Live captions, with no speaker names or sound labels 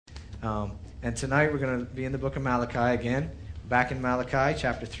And tonight we're going to be in the book of Malachi again. Back in Malachi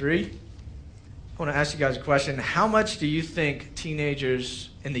chapter 3. I want to ask you guys a question. How much do you think teenagers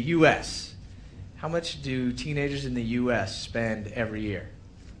in the U.S., how much do teenagers in the U.S. spend every year?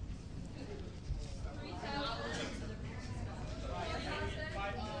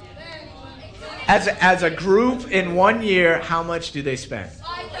 As a group in 1 year, how much do they spend?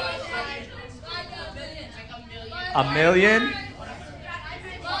 $1 million?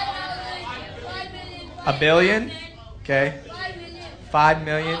 $1 billion? Okay. 5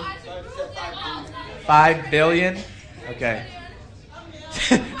 million? 5 billion? Okay.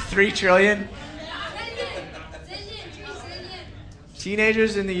 3 trillion?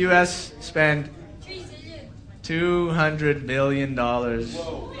 Teenagers in the U.S. spend $200 billion.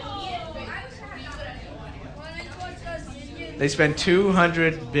 They spend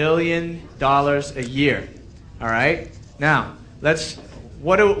 $200 billion a year. All right? Now,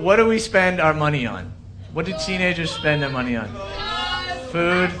 what do we spend our money on? What do teenagers spend their money on?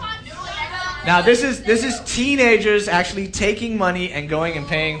 Food. Now, this is teenagers actually taking money and going and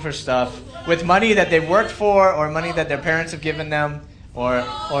paying for stuff with money that they've worked for or money that their parents have given them or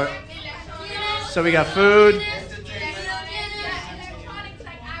so we got food.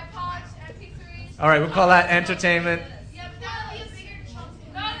 All right, we'll call that entertainment.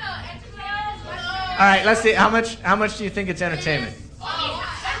 All right, let's see. How much do you think it's entertainment?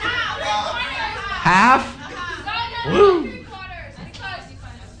 Half? Woo!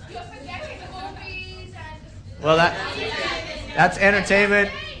 Well, that's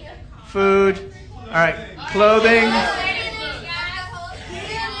entertainment, food. All right, clothing.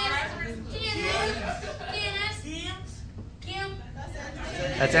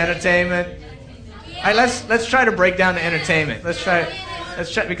 That's entertainment. All right, let's try to break down the entertainment. Let's try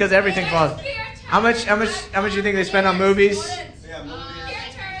because everything falls. How much do you think they spend on movies?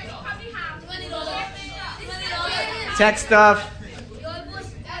 Tech stuff.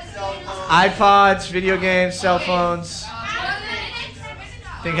 iPods, video games, cell phones.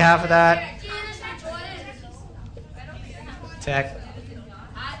 Think half of that. Tech.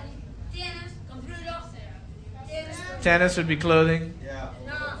 Tennis would be clothing.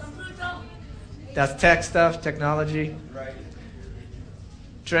 That's tech stuff, technology.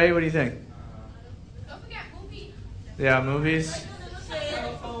 Trey, what do you think? Yeah, movies.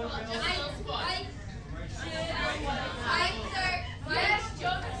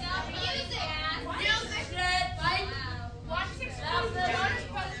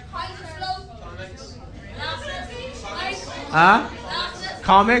 Huh?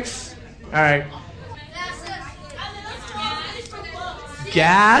 Comics? All right.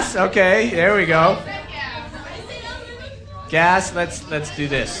 Gas? Okay, there we go. Gas, let's do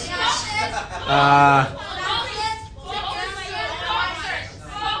this.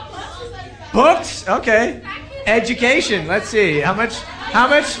 Books? Okay. Education. Let's see. How much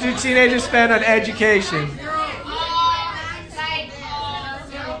do teenagers spend on education?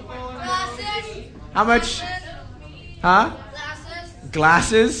 How much? Huh?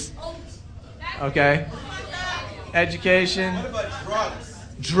 Glasses? Okay. Education. What about drugs?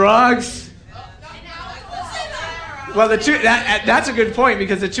 Drugs? Well, that's a good point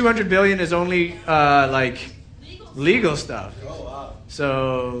because the $200 billion is only like legal stuff. Oh, wow.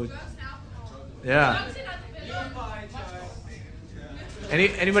 So, yeah.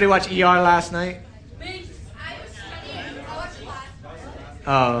 Anybody watch ER last night?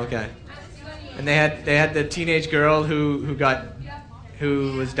 Oh, okay. And they had the teenage girl who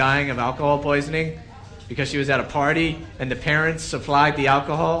was dying of alcohol poisoning because she was at a party and the parents supplied the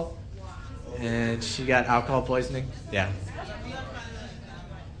alcohol and she got alcohol poisoning. Yeah.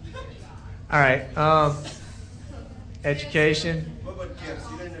 All right. Education. What about gifts?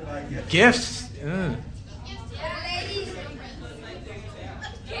 You didn't buy gifts?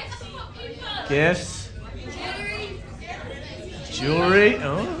 Gifts. Gifts. Jewelry.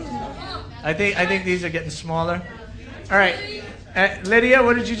 Oh. I think these are getting smaller. All right. Lydia,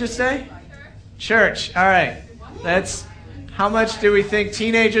 what did you just say? Church. All right. How much do we think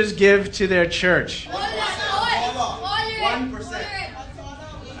teenagers give to their church? 1%.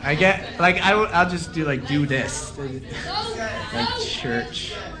 I'll just do this. Like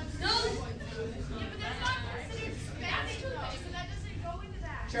church.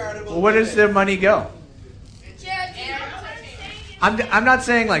 Well, where does their money go? I'm not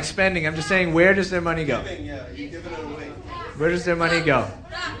saying like spending. I'm just saying where does their money go? Giving, yeah. You're giving it away. Where does their money go?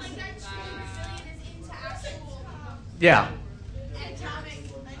 Yeah.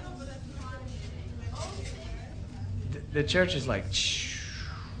 The church is like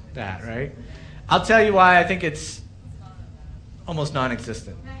that, right? I'll tell you why I think it's almost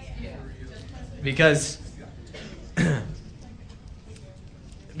non-existent. Because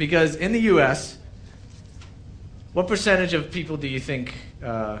because in the U.S., what percentage of people do you think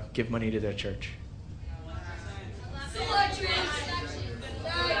give money to their church?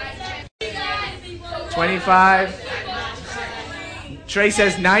 25. Trey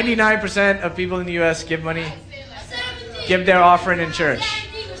says 99% of people in the U.S. give their offering in church.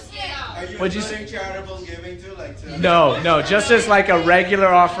 Are you What'd you including charitable giving too? Like to No, just as like a regular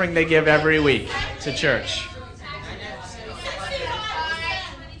offering they give every week to church.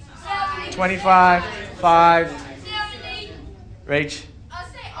 25, 5. Rach?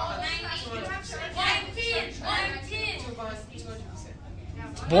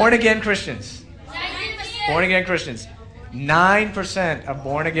 Born again Christians. Born again Christians. 9% of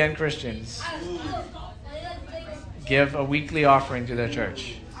born again Christians give a weekly offering to their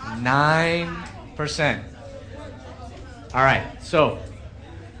church. 9%. All right, so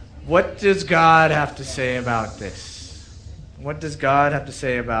what does God have to say about this? What does God have to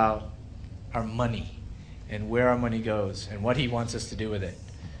say about our money and where our money goes and what he wants us to do with it?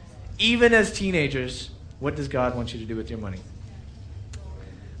 Even as teenagers, what does God want you to do with your money?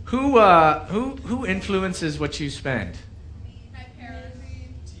 Who influences what you spend? My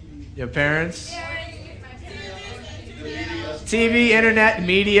parents. Your parents? TV, internet,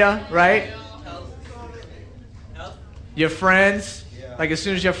 media, right? Your friends? Like as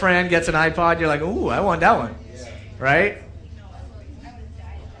soon as your friend gets an iPod, you're like, ooh, I want that one. Right?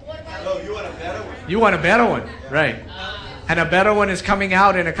 No, you want a better one. You want a better one, right? And a better one is coming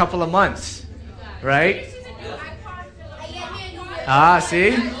out in a couple of months, right? Ah,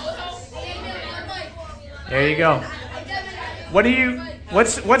 see? There you go.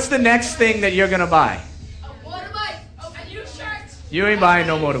 What's the next thing that you're gonna buy? You ain't buying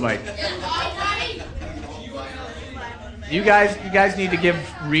no motorbike. You guys need to give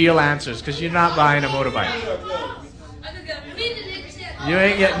real answers because you're not buying a motorbike. You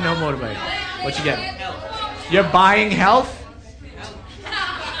ain't getting no motorbike. What you getting? You're buying health?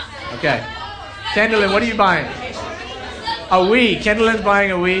 Okay. Kendallin, what are you buying? A Wii. Kendallin's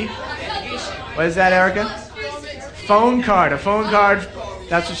buying a Wii. What is that, Erica? Phone card. A phone card.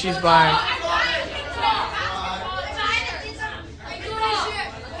 That's what she's buying.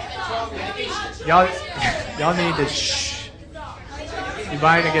 Y'all need to shh. You're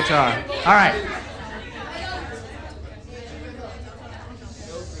buying a guitar. All right.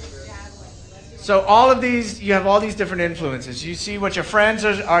 So all of these, you have all these different influences. You see what your friends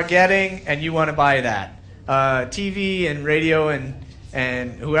are getting, and you want to buy that. TV and radio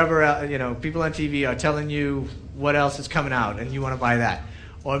and whoever, people on TV are telling you what else is coming out, and you want to buy that.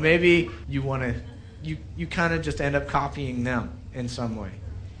 Or maybe you want to, you kind of just end up copying them in some way.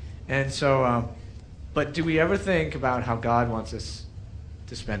 And so, but do we ever think about how God wants us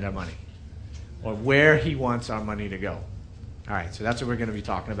to spend our money? Or where he wants our money to go? All right, so that's what we're going to be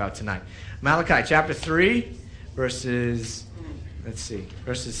talking about tonight. Malachi chapter 3, verses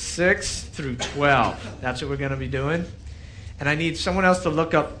 6 through 12. That's what we're going to be doing. And I need someone else to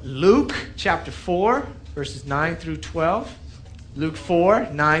look up Luke chapter 4, verses 9 through 12. Luke 4,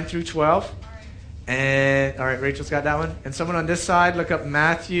 9 through 12. And, all right, Rachel's got that one. And someone on this side, look up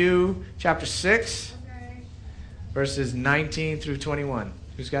Matthew chapter 6, verses 19 through 21.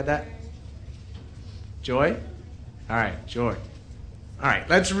 Who's got that? Joy? All right, Joy. All right,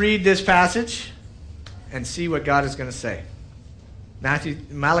 let's read this passage and see what God is going to say.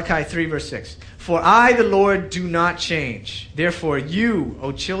 Malachi 3, verse 6. For I, the Lord, do not change. Therefore, you,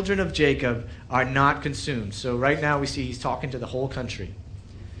 O children of Jacob, are not consumed. So right now we see he's talking to the whole country.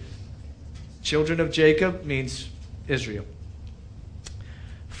 Children of Jacob means Israel.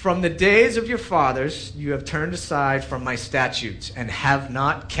 From the days of your fathers, you have turned aside from my statutes and have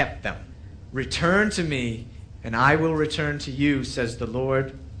not kept them. Return to me, and I will return to you, says the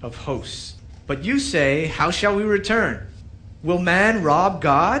Lord of hosts. But you say, how shall we return? Will man rob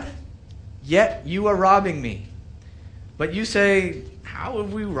God? Yet you are robbing me. But you say, how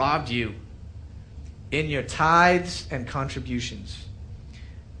have we robbed you? In your tithes and contributions.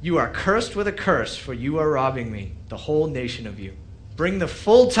 You are cursed with a curse, for you are robbing me, the whole nation of you. Bring the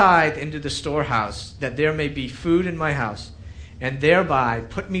full tithe into the storehouse, that there may be food in my house, and thereby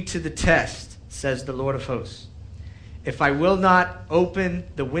put me to the test, says the Lord of hosts. If I will not open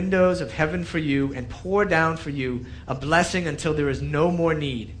the windows of heaven for you and pour down for you a blessing until there is no more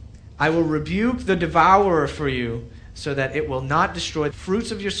need, I will rebuke the devourer for you, so that it will not destroy the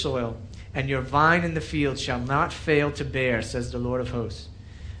fruits of your soil, and your vine in the field shall not fail to bear, says the Lord of hosts.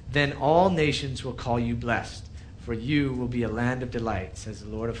 Then all nations will call you blessed, for you will be a land of delight, says the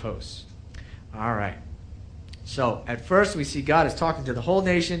Lord of hosts. All right. So at first we see God is talking to the whole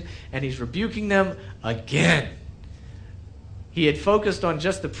nation, and he's rebuking them again. He had focused on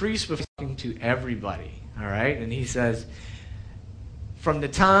just the priests, but he's talking to everybody. All right? And he says, from the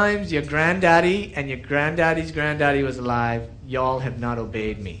times your granddaddy and your granddaddy's granddaddy was alive, y'all have not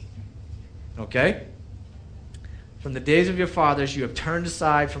obeyed me. Okay? From the days of your fathers, you have turned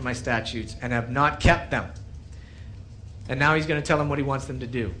aside from my statutes and have not kept them. And now he's going to tell them what he wants them to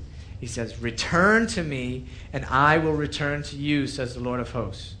do. He says, return to me, and I will return to you, says the Lord of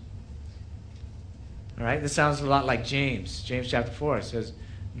hosts. All right? This sounds a lot like James. James chapter 4. It says,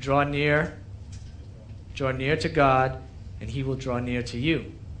 draw near to God, and he will draw near to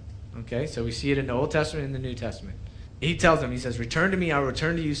you. Okay? So we see it in the Old Testament and the New Testament. He tells them, he says, return to me, I will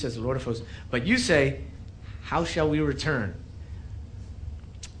return to you, says the Lord of hosts. But you say, how shall we return?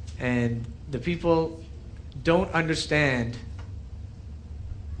 And the people don't understand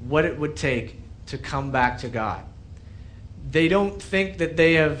what it would take to come back to God. They don't think that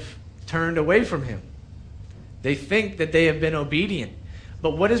they have turned away from him. They think that they have been obedient.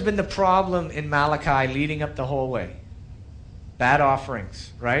 But what has been the problem in Malachi leading up the whole way? Bad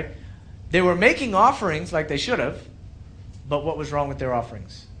offerings, right? They were making offerings like they should have, but what was wrong with their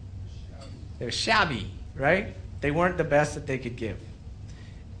offerings? They were shabby, right? They weren't the best that they could give.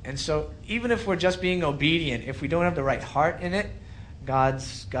 And so even if we're just being obedient, if we don't have the right heart in it,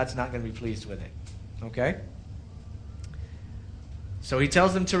 God's not going to be pleased with it. Okay? So he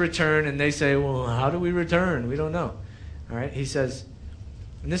tells them to return, and they say, well, how do we return? We don't know. All right? He says,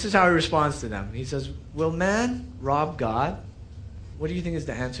 and this is how he responds to them. He says, will man rob God? What do you think is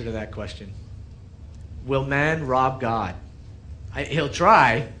the answer to that question? Will man rob God? He'll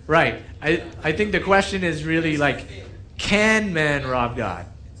try, right. I think the question is really like, can man rob God?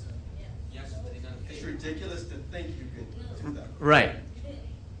 It's ridiculous to think you could do that. Right.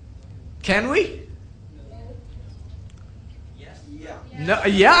 Can we? Yeah. No,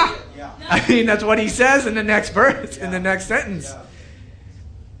 yeah. Yeah. I mean, that's what he says in the next verse, in the next sentence. Yeah.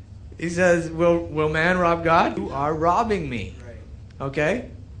 He says, will man rob God? You are robbing me. Right. Okay?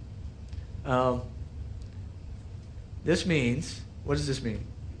 This means, what does this mean?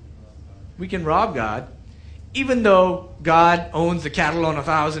 We can rob God, even though God owns the cattle on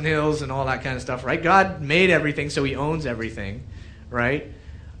 1,000 hills and all that kind of stuff, right? God made everything, so he owns everything, right?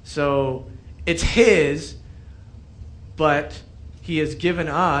 So it's his, but he has given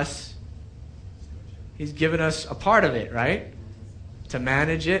us, he's given us a part of it, right? To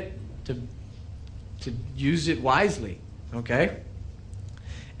manage it, to use it wisely, okay?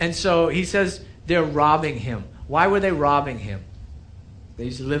 And so he says they're robbing him. Why were they robbing him? They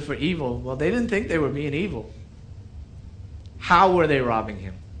used to live for evil. Well, they didn't think they were being evil. How were they robbing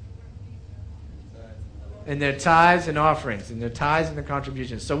him? In their tithes and offerings, in their tithes and their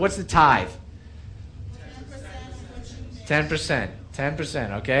contributions. So what's the tithe? 10%.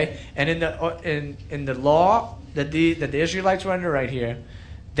 10%, okay? And in the law that the Israelites were under right here,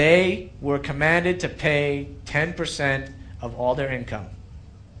 they were commanded to pay 10% of all their income.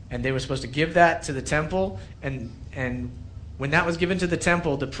 And they were supposed to give that to the temple, and when that was given to the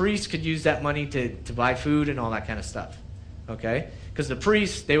temple, the priests could use that money to buy food and all that kind of stuff. Okay? Because the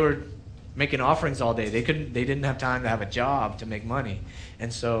priests, they were making offerings all day. They didn't have time to have a job to make money.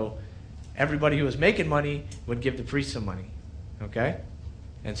 And so everybody who was making money would give the priest some money. Okay?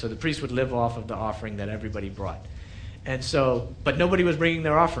 And so the priest would live off of the offering that everybody brought. And so, but nobody was bringing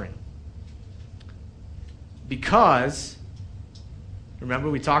their offering. Because, remember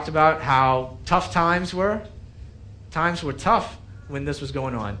we talked about how tough times were? Times were tough when this was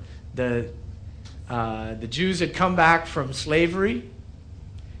going on. The Jews had come back from slavery,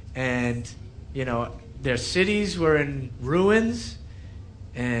 and, their cities were in ruins,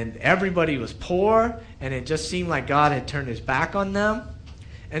 and everybody was poor, and it just seemed like God had turned his back on them.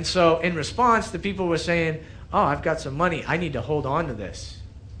 And so in response, the people were saying, oh, I've got some money. I need to hold on to this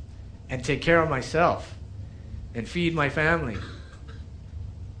and take care of myself and feed my family.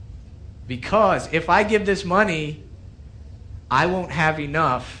 Because if I give this money, I won't have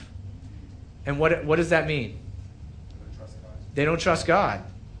enough. And what does that mean? They don't trust God.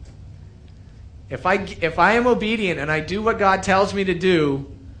 If I am obedient and I do what God tells me to do,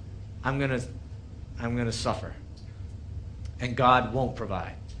 I'm gonna suffer. And God won't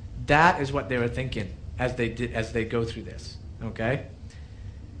provide. That is what they were thinking as they go through this. Okay?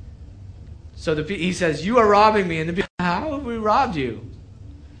 So he says, you are robbing me. And the people, how have we robbed you?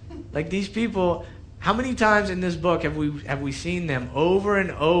 Like these people, how many times in this book have we seen them over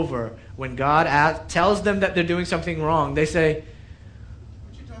and over when God tells them that they're doing something wrong? They say,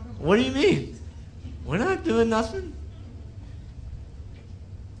 what do you mean? We're not doing nothing.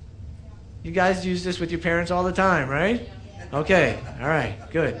 You guys use this with your parents all the time, right? Okay, all right,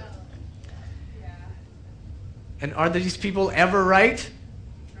 good. And are these people ever right?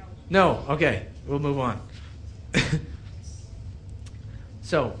 No, okay, we'll move on.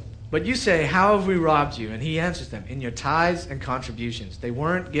 So, but you say, how have we robbed you? And he answers them, in your tithes and contributions. They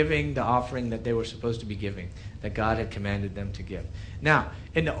weren't giving the offering that they were supposed to be giving, that God had commanded them to give. Now,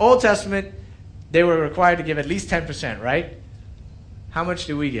 in the Old Testament, they were required to give at least 10%, right? How much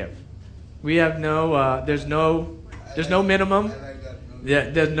do we give? We have there's no minimum. Yeah,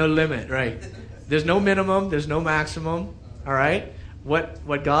 there's no limit, right? There's no minimum, there's no maximum, all right?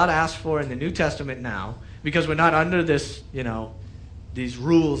 What God asked for in the New Testament now, because we're not under this, these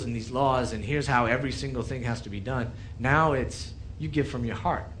rules and these laws, and here's how every single thing has to be done. Now it's, you give from your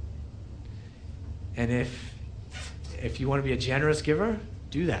heart. And if you want to be a generous giver,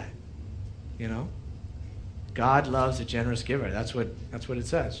 do that. God loves a generous giver. That's what it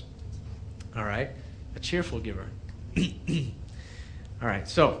says. All right? A cheerful giver. All right,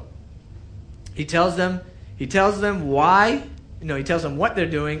 so he tells them why, he tells them what they're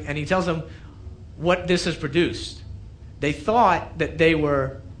doing, and he tells them what this has produced. They thought that they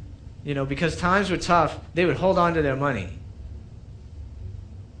were, because times were tough, they would hold on to their money.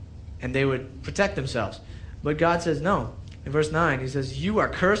 And they would protect themselves. But God says no. In verse 9, he says, you are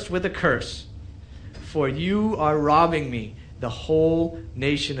cursed with a curse, for you are robbing me, the whole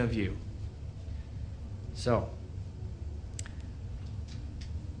nation of you. So,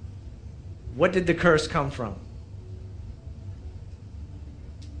 what did the curse come from?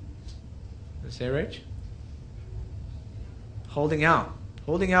 Did I say Rach? Holding out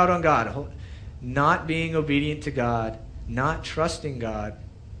on God, not being obedient to God, not trusting God.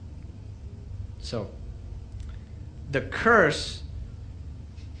 So, the curse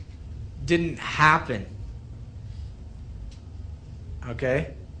didn't happen.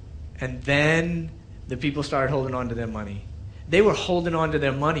 Okay? And then the people started holding on to their money. They were holding on to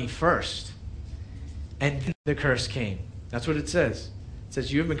their money first. And then the curse came. That's what it says. It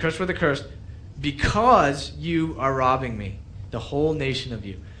says, you have been cursed with a curse because you are robbing me, the whole nation of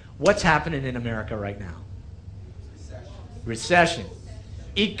you. What's happening in America right now? Recession.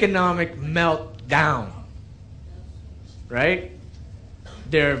 Economic meltdown. Right?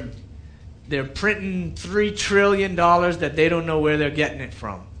 They're printing $3 trillion that they don't know where they're getting it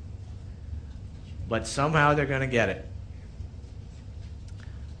from. But somehow they're going to get it.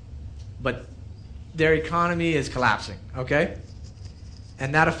 But their economy is collapsing, okay?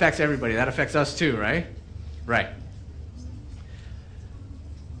 And that affects everybody. That affects us too, right? Right.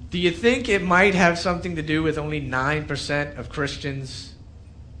 Do you think it might have something to do with only 9% of Christians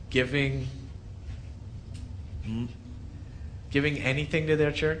giving anything to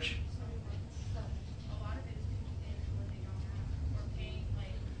their church?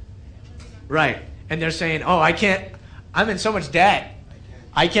 Right. And they're saying, I'm in so much debt,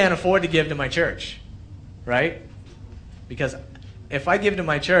 I can't afford to give to my church. Right? Because if I give to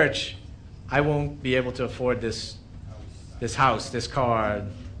my church, I won't be able to afford this house, this car,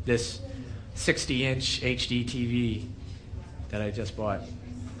 this 60-inch HD TV that I just bought.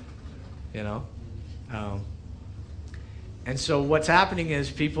 And so what's happening is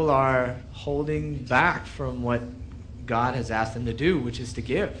people are holding back from what God has asked them to do, which is to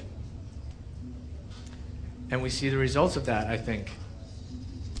give. And we see the results of that, I think.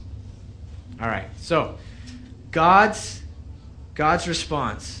 All right, so God's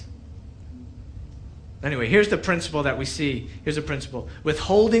response. Anyway, here's the principle that we see. Here's a principle.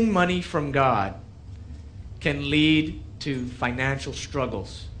 Withholding money from God can lead to financial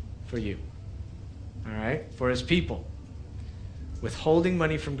struggles for you. All right? For his people. Withholding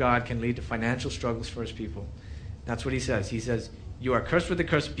money from God can lead to financial struggles for his people. That's what he says. He says, you are cursed with a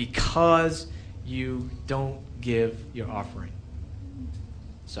curse because you don't give your offering.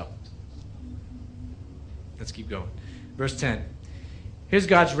 So, let's keep going. Verse 10. Here's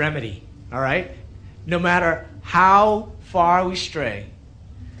God's remedy. All right? No matter how far we stray,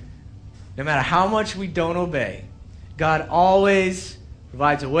 no matter how much we don't obey, God always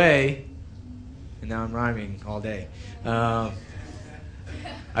provides a way. And now I'm rhyming all day. I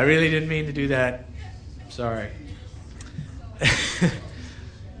really didn't mean to do that. Sorry.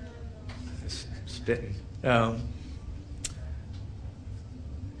 Spitting. No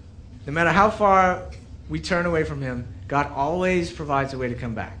matter how far we turn away from him, God always provides a way to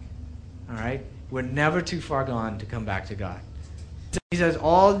come back. All right? We're never too far gone to come back to God. He says,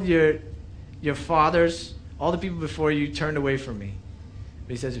 all your fathers, all the people before you turned away from me.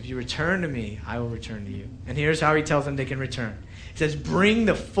 But he says, if you return to me, I will return to you. And here's how he tells them they can return. He says, bring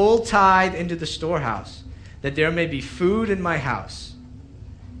the full tithe into the storehouse, that there may be food in my house.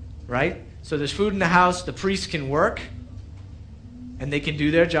 Right? So there's food in the house. The priests can work, and they can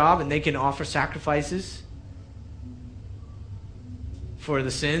do their job, and they can offer sacrifices for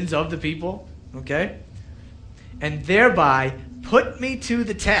the sins of the people, okay? And thereby put me to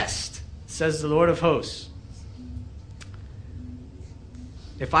the test, says the Lord of hosts,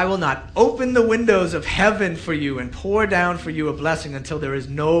 if I will not open the windows of heaven for you and pour down for you a blessing until there is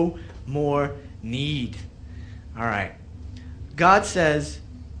no more need. All right. God says,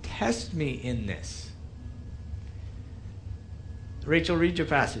 test me in this. Rachel, read your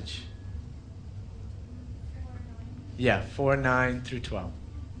passage. 4:9. Yeah, 4:9 through 12.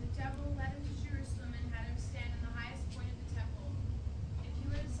 The devil led him to Jerusalem and had him stand on the highest point of the temple. If you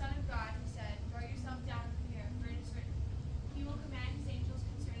are the Son of God, he said, throw yourself down from here, for it is written, he will command his angels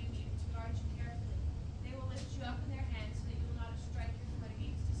concerning you to guard you carefully. They will lift you up in their hands so that you will not strike your foot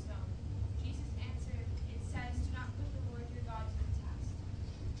against a stone. Jesus answered, it says, do not put the Lord your God to the test.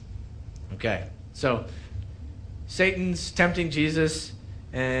 Okay, so Satan's tempting Jesus,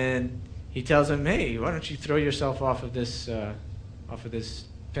 and he tells him, hey, why don't you throw yourself off of this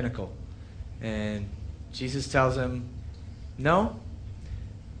pinnacle? And Jesus tells him, no,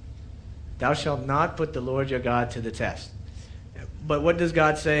 thou shalt not put the Lord your God to the test. But what does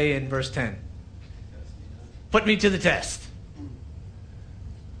God say in verse 10? Put me to the test.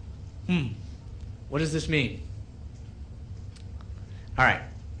 What does this mean? All right.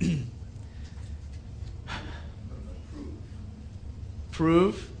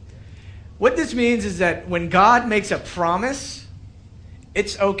 Prove. What this means is that when God makes a promise,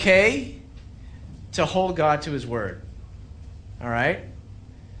 it's okay to hold God to his word. All right?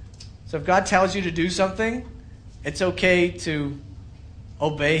 So if God tells you to do something, it's okay to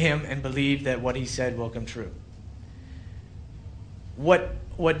obey him and believe that what he said will come true.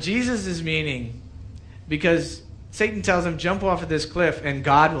 What Jesus is meaning, because Satan tells him, jump off of this cliff and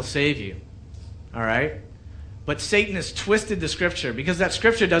God will save you. All right? But Satan has twisted the scripture, because that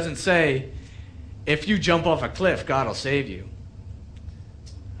scripture doesn't say, if you jump off a cliff, God will save you.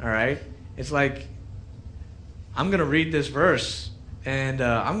 All right? It's like, I'm going to read this verse, and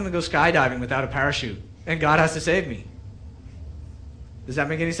I'm going to go skydiving without a parachute, and God has to save me. Does that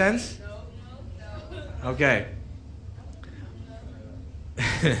make any sense? No. Okay.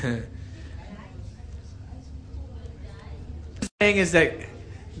 The thing is that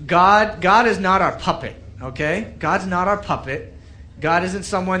God is not our puppet. Okay? God's not our puppet. God isn't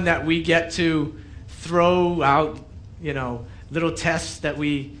someone that we get to throw out, little tests that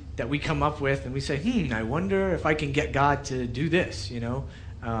we come up with, and we say, I wonder if I can get God to do this,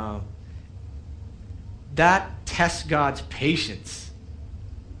 That tests God's patience.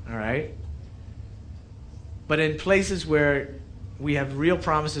 All right? But in places where we have real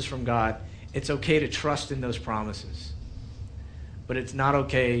promises from God, it's okay to trust in those promises. But it's not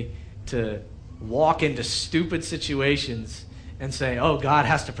okay to walk into stupid situations and say, oh, God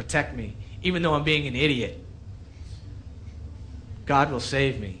has to protect me, even though I'm being an idiot. God will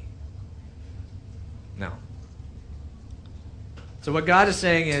save me. No. So what God is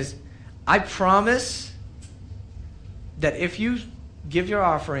saying is, I promise that if you give your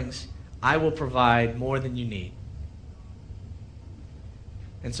offerings, I will provide more than you need.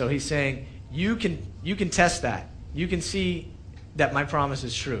 And so he's saying, you can test that. You can see that my promise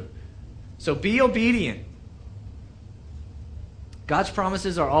is true. So be obedient. God's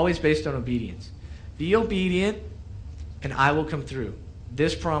promises are always based on obedience. Be obedient, and I will come through.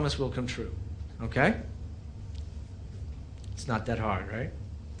 This promise will come true. Okay? It's not that hard, right?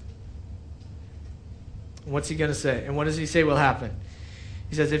 What's he going to say? And what does he say will happen?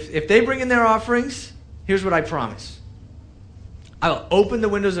 He says, if they bring in their offerings, here's what I promise. I will open the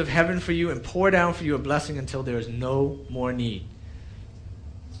windows of heaven for you and pour down for you a blessing until there is no more need.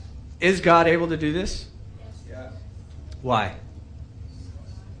 Is God able to do this? Yes. Why?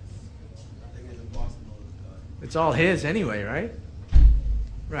 Nothing is impossible with God. It's all his anyway, right?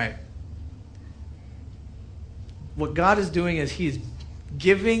 Right. What God is doing is he's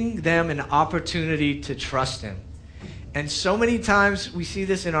giving them an opportunity to trust him. And so many times we see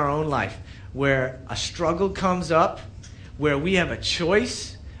this in our own life, where a struggle comes up, where we have a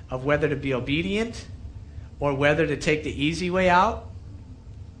choice of whether to be obedient or whether to take the easy way out,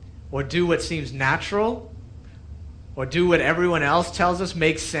 or do what seems natural, or do what everyone else tells us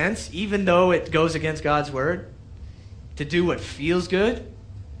makes sense, even though it goes against God's word, to do what feels good.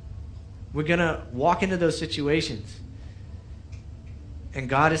 We're going to walk into those situations. And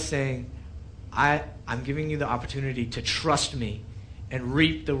God is saying, I'm giving you the opportunity to trust me and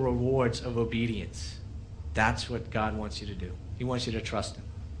reap the rewards of obedience. That's what God wants you to do. He wants you to trust him.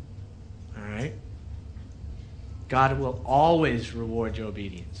 All right? God will always reward your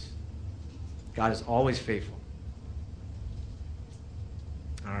obedience. God is always faithful.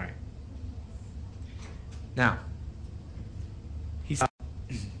 All right. Now, he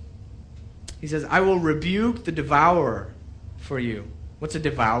says, I will rebuke the devourer for you. What's a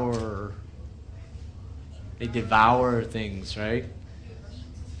devourer? They devour things, right?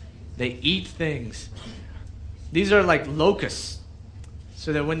 They eat things. These are like locusts.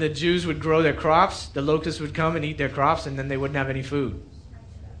 So that when the Jews would grow their crops, the locusts would come and eat their crops, and then they wouldn't have any food.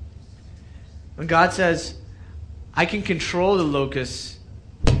 When God says, I can control the locusts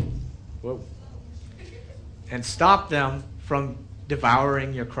and stop them from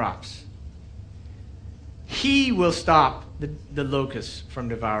devouring your crops. He will stop the locusts from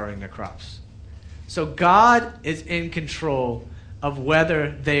devouring their crops. So God is in control of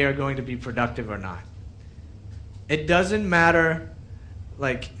whether they are going to be productive or not. It doesn't matter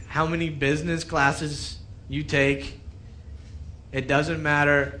like how many business classes you take. It doesn't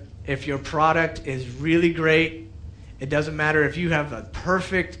matter if your product is really great. It doesn't matter if you have a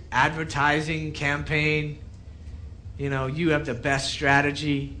perfect advertising campaign. You have the best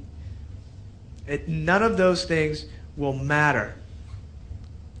strategy. None of those things will matter.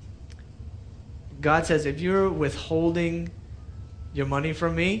 God says, if you're withholding your money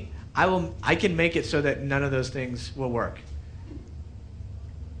from me, I can make it so that none of those things will work.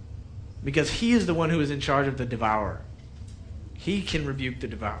 Because he is the one who is in charge of the devourer. He can rebuke the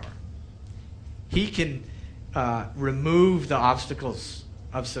devourer. He can remove the obstacles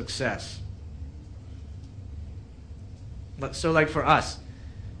of success. So like for us,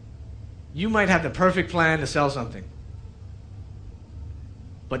 you might have the perfect plan to sell something,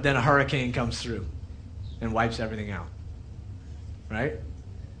 but then a hurricane comes through and wipes everything out. Right?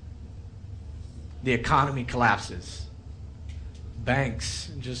 The economy collapses.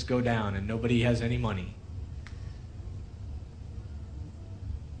 Banks just go down and nobody has any money.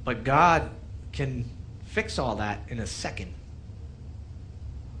 But God can fix all that in a second.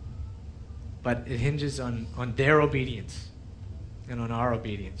 But it hinges on their obedience and on our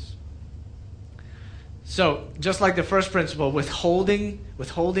obedience. So, just like the first principle, withholding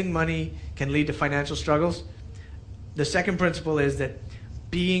money can lead to financial struggles. The second principle is that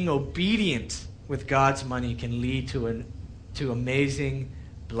being obedient with God's money can lead to amazing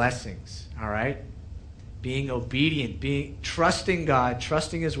blessings. All right? Being obedient, trusting God,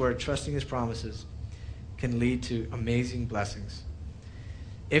 trusting His Word, trusting His promises can lead to amazing blessings.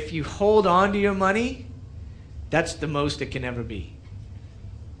 If you hold on to your money, that's the most it can ever be.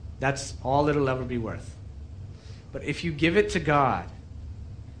 That's all it'll ever be worth. But if you give it to God,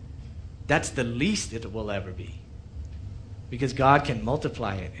 that's the least it will ever be. Because God can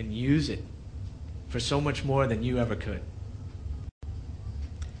multiply it and use it for so much more than you ever could.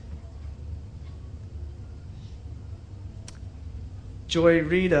 Joy,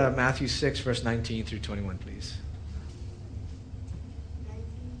 read Matthew 6, verse 19 through 21, please.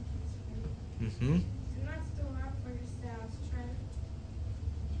 Mm-hmm. Do not store up for yourselves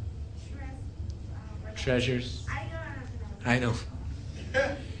Treasures. I I know. Do not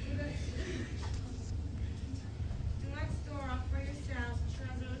store up for yourselves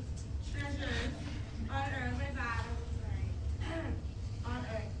treasures on earth on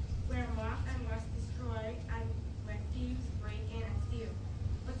earth, where moth and rust destroy, and where thieves break in and steal.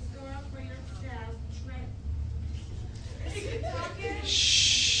 But store up for yourselves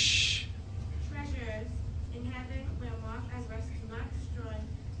Shh. treasures in heaven, where moth and rust do not destroy,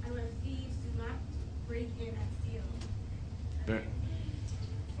 and where thieves do not break in and steal. Ver-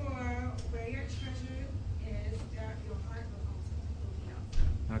 For where your treasure is, there your heart will also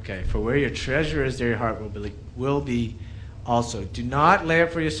be. Okay, for where your treasure is, there your heart will be also. Do not lay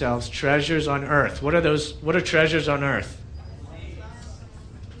up for yourselves treasures on earth. What are those? What are treasures on earth?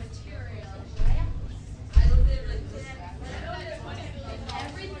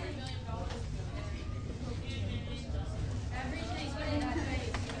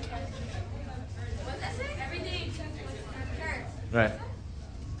 Right.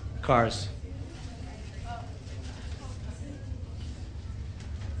 Cars.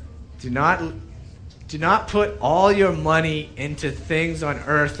 Do not put all your money into things on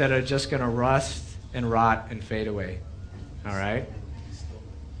earth that are just going to rust and rot and fade away. All right?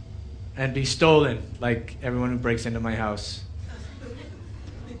 And be stolen, like everyone who breaks into my house.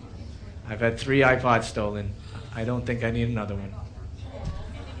 I've had 3 iPods stolen. I don't think I need another one.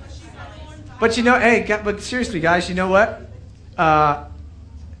 But but seriously, guys, you know what?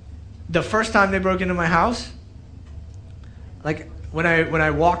 The first time they broke into my house, like when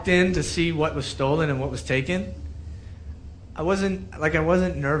I walked in to see what was stolen and what was taken, I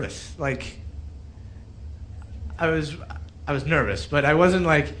wasn't nervous. Like I was nervous, but I wasn't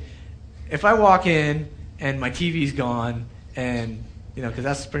like if I walk in and my TV's gone, and because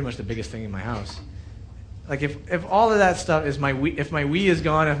that's pretty much the biggest thing in my house. Like if all of that stuff is if my Wii is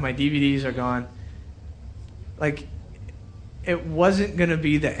gone, if my DVDs are gone, like it wasn't going to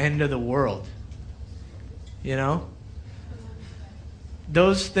be the end of the world.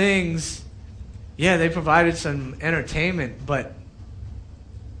 Those things, yeah, they provided some entertainment, but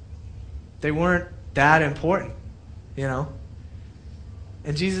they weren't that important,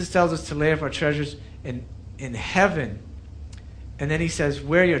 And Jesus tells us to lay up our treasures in heaven. And then he says,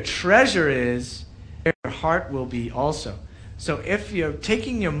 where your treasure is, there your heart will be also. So if you're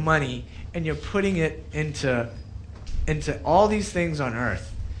taking your money and you're putting it into all these things on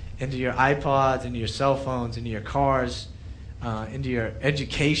earth, into your iPods, into your cell phones, into your cars, into your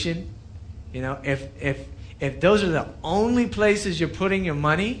education, if those are the only places you're putting your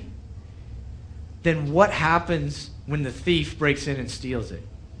money, then what happens when the thief breaks in and steals it?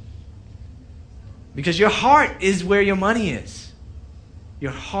 Because your heart is where your money is.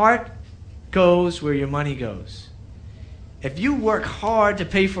 Your heart goes where your money goes. If you work hard to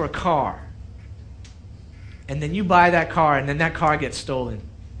pay for a car, and then you buy that car, and then that car gets stolen,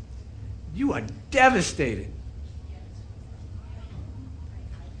 you are devastated.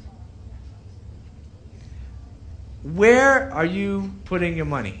 Where are you putting your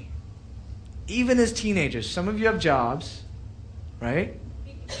money? Even as teenagers, some of you have jobs, right?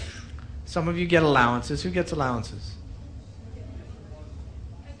 Some of you get allowances. Who gets allowances?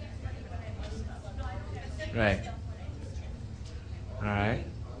 Right. All right.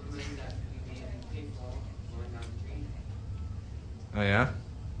 Oh, yeah?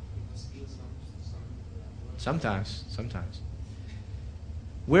 Sometimes.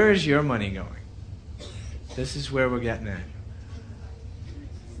 Where is your money going? This is where we're getting at.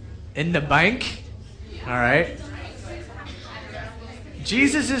 In the bank? All right.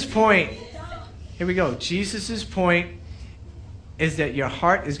 Jesus' point, here we go. Jesus' point is that your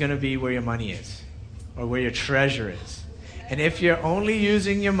heart is going to be where your money is, or where your treasure is. And if you're only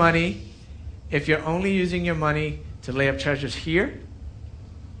using your money to lay up treasures here,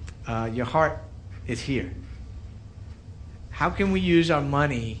 your heart is here. How can we use our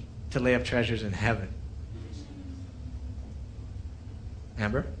money to lay up treasures in heaven?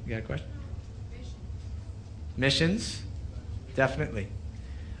 Amber, you got a question? Missions? Definitely.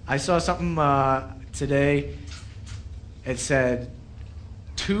 I saw something today. It said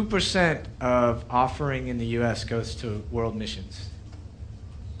 2% of offering in the U.S. goes to world missions.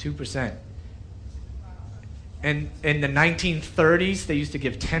 2%. And in the 1930s, they used to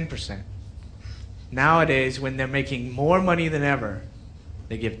give 10%. Nowadays, when they're making more money than ever,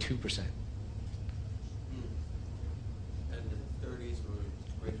 they give 2%. And the 30s were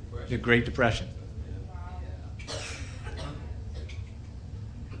Great Depression. The Great Depression.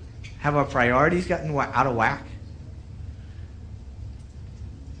 Have our priorities gotten out of whack?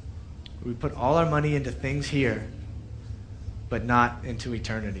 We put all our money into things here, but not into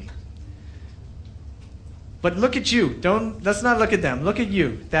eternity. But look at you. Let's not look at them. Look at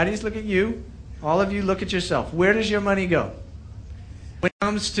you. Daddies, look at you. All of you, look at yourself. Where does your money go? When it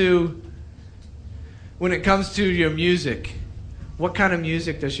comes to your music, what kind of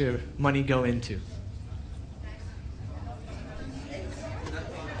music does your money go into?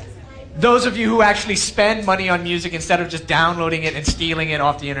 Those of you who actually spend money on music instead of just downloading it and stealing it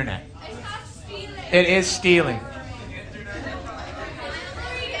off the internet. It is stealing.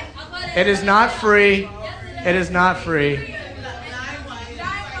 It is not free. It is not free.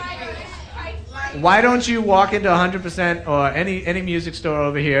 Why don't you walk into 100% or any music store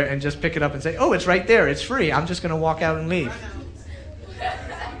over here and just pick it up and say, oh, it's right there. It's free. I'm just going to walk out and leave.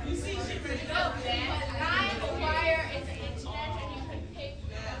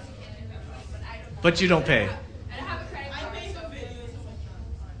 But you don't pay.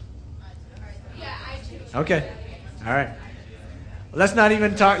 Okay. All right. Let's not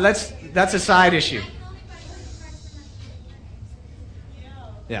even talk. That's a side issue.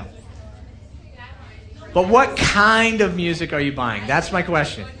 Yeah. But what kind of music are you buying? That's my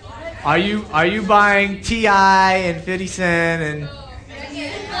question. Are you buying T.I. and 50 Cent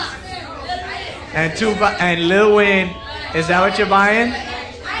and Tupac and Lil Wayne? Is that what you're buying?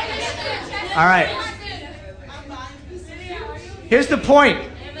 All right. Here's the point.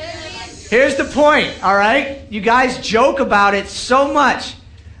 All right? You guys joke about it so much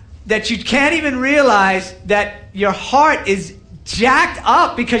that you can't even realize that your heart is jacked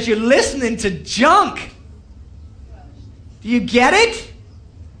up because you're listening to junk. Do you get it?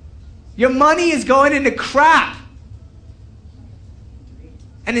 Your money is going into crap.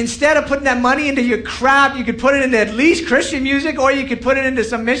 And instead of putting that money into your crap, you could put it into at least Christian music, or you could put it into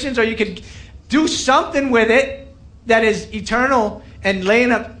some missions, or you could do something with it that is eternal and laying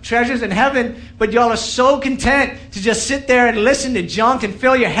up treasures in heaven. But y'all are so content to just sit there and listen to junk and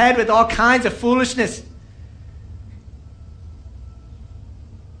fill your head with all kinds of foolishness.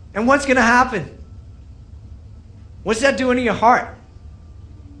 And what's going to happen? What's that doing to your heart?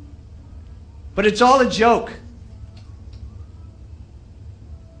 But it's all a joke.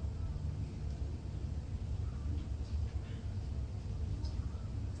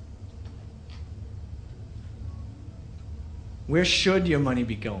 Where should your money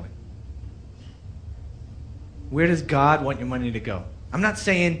be going? Where does God want your money to go? I'm not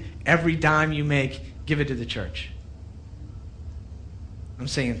saying every dime you make, give it to the church. I'm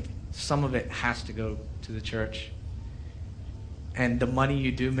saying some of it has to go to the church. And the money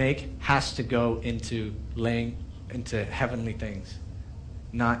you do make has to go into laying into heavenly things,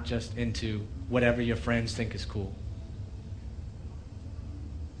 not just into whatever your friends think is cool.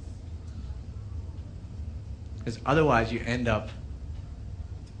 Because otherwise you end up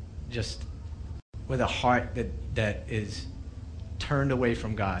just with a heart that is turned away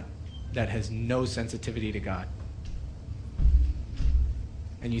from God, that has no sensitivity to God.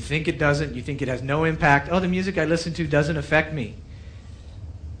 And you think it doesn't, you think it has no impact. Oh, the music I listen to doesn't affect me.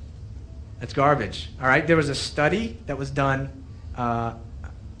 That's garbage. All right, there was a study that was done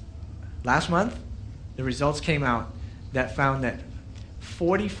last month. The results came out that found that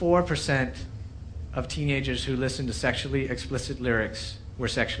 44% of teenagers who listened to sexually explicit lyrics were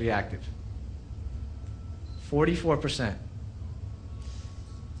sexually active. 44%.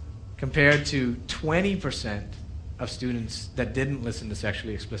 Compared to 20% of students that didn't listen to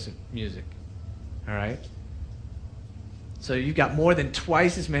sexually explicit music. All right? So you've got more than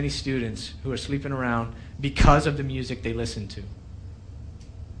twice as many students who are sleeping around because of the music they listen to.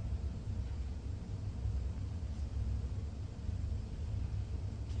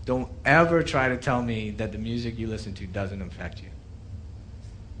 Don't ever try to tell me that the music you listen to doesn't affect you.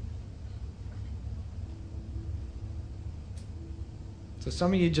 So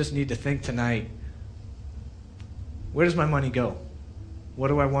some of you just need to think tonight, where does my money go? What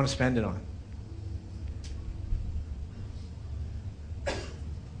do I want to spend it on?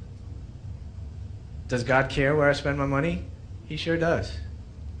 Does God care where I spend my money? He sure does.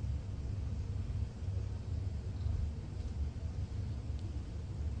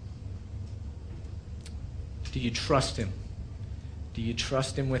 Do you trust Him? Do you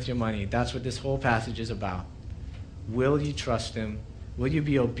trust Him with your money? That's what this whole passage is about. Will you trust Him? Will you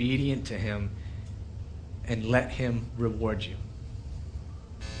be obedient to Him and let Him reward you?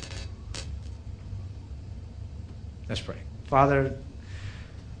 Let's pray. Father,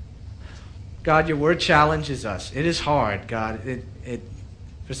 God, your word challenges us. It is hard, God.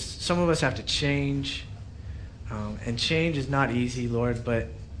 For some of us have to change, and change is not easy, Lord, but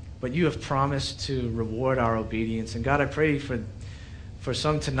you have promised to reward our obedience. And God, I pray for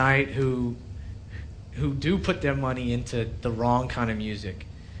some tonight who do put their money into the wrong kind of music,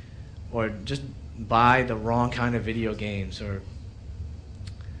 or just buy the wrong kind of video games, or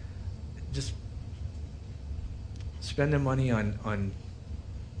just spend their money on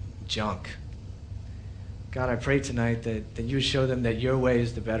junk. God, I pray tonight that you would show them that your way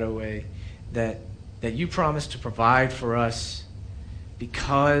is the better way, that you promise to provide for us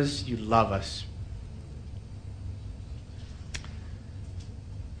because you love us.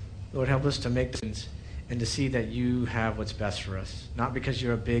 Lord, help us to make decisions and to see that you have what's best for us. Not because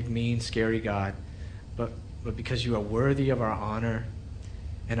you're a big, mean, scary God, but because you are worthy of our honor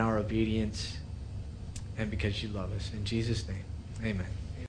and our obedience, and because you love us. In Jesus' name, amen.